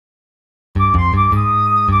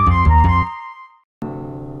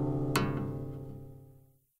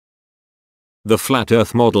The flat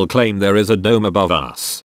earth model claimed there is a dome above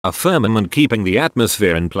us, a firmament keeping the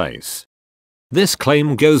atmosphere in place. This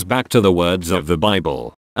claim goes back to the words of the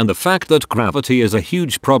Bible, and the fact that gravity is a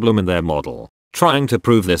huge problem in their model. Trying to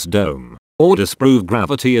prove this dome, or disprove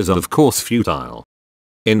gravity, is of course futile.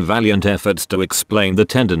 In valiant efforts to explain the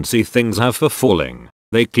tendency things have for falling,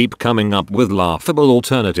 they keep coming up with laughable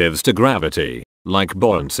alternatives to gravity, like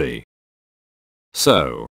buoyancy.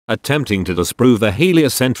 So, attempting to disprove the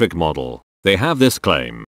heliocentric model, they have this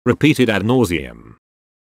claim, repeated ad nauseam.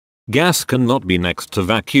 Gas cannot be next to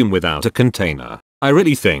vacuum without a container. I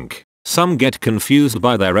really think some get confused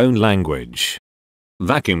by their own language.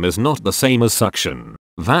 Vacuum is not the same as suction.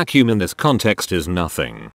 Vacuum in this context is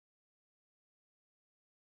nothing.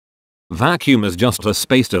 Vacuum is just a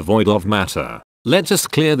space devoid of matter. Let us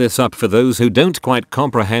clear this up for those who don't quite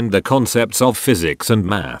comprehend the concepts of physics and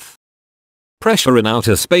math. Pressure in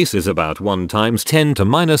outer space is about 1 ×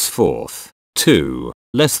 10⁻⁴, 2,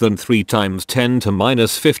 less than 3 ×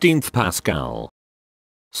 10⁻�15 Pascal.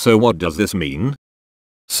 So what does this mean?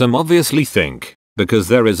 Some obviously think, because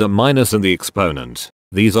there is a minus in the exponent,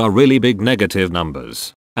 these are really big negative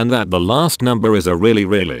numbers, and that the last number is a really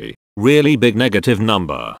big negative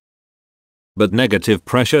number. But negative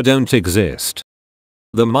pressure don't exist.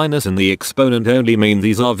 The minus in the exponent only mean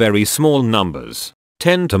these are very small numbers.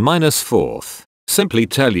 10⁻⁴ simply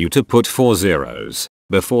tell you to put 4 zeros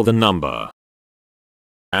before the number.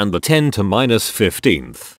 And the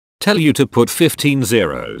 10⁻�15 tell you to put 15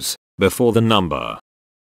 zeros before the number.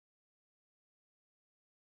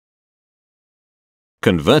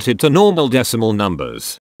 Converted to normal decimal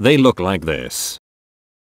numbers, they look like this.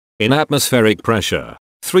 In atmospheric pressure,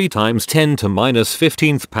 3 ×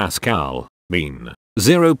 10⁻�15 Pascal mean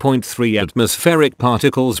 0.3 atmospheric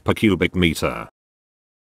particles per cubic meter.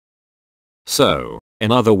 So,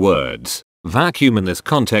 in other words, vacuum in this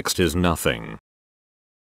context is nothing.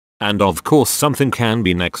 And of course something can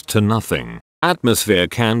be next to nothing. Atmosphere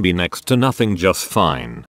can be next to nothing just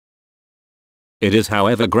fine. It is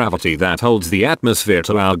however gravity that holds the atmosphere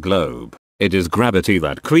to our globe. It is gravity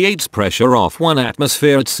that creates pressure off 1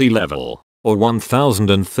 atmosphere at sea level, or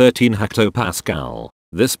 1013 hectopascal.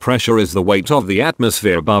 This pressure is the weight of the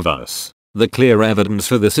atmosphere above us. The clear evidence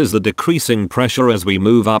for this is the decreasing pressure as we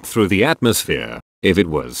move up through the atmosphere. If it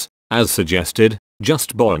was, as suggested,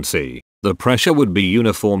 just buoyancy, the pressure would be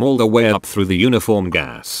uniform all the way up through the uniform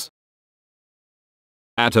gas.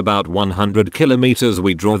 At about 100 kilometers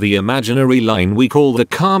we draw the imaginary line we call the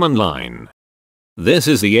Kármán line. This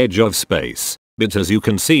is the edge of space, but as you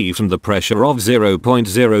can see from the pressure of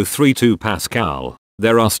 0.032 Pascal,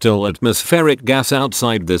 there are still atmospheric gas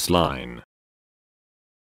outside this line.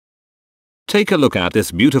 Take a look at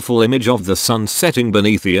this beautiful image of the sun setting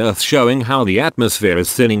beneath the earth showing how the atmosphere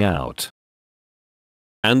is thinning out.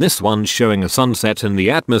 And this one showing a sunset in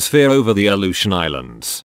the atmosphere over the Aleutian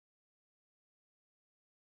Islands.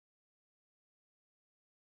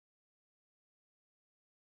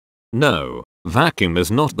 No, vacuum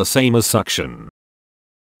is not the same as suction.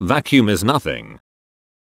 Vacuum is nothing.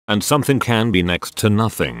 And something can be next to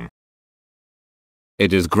nothing.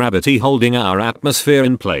 It is gravity holding our atmosphere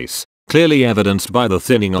in place, clearly evidenced by the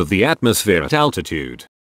thinning of the atmosphere at altitude.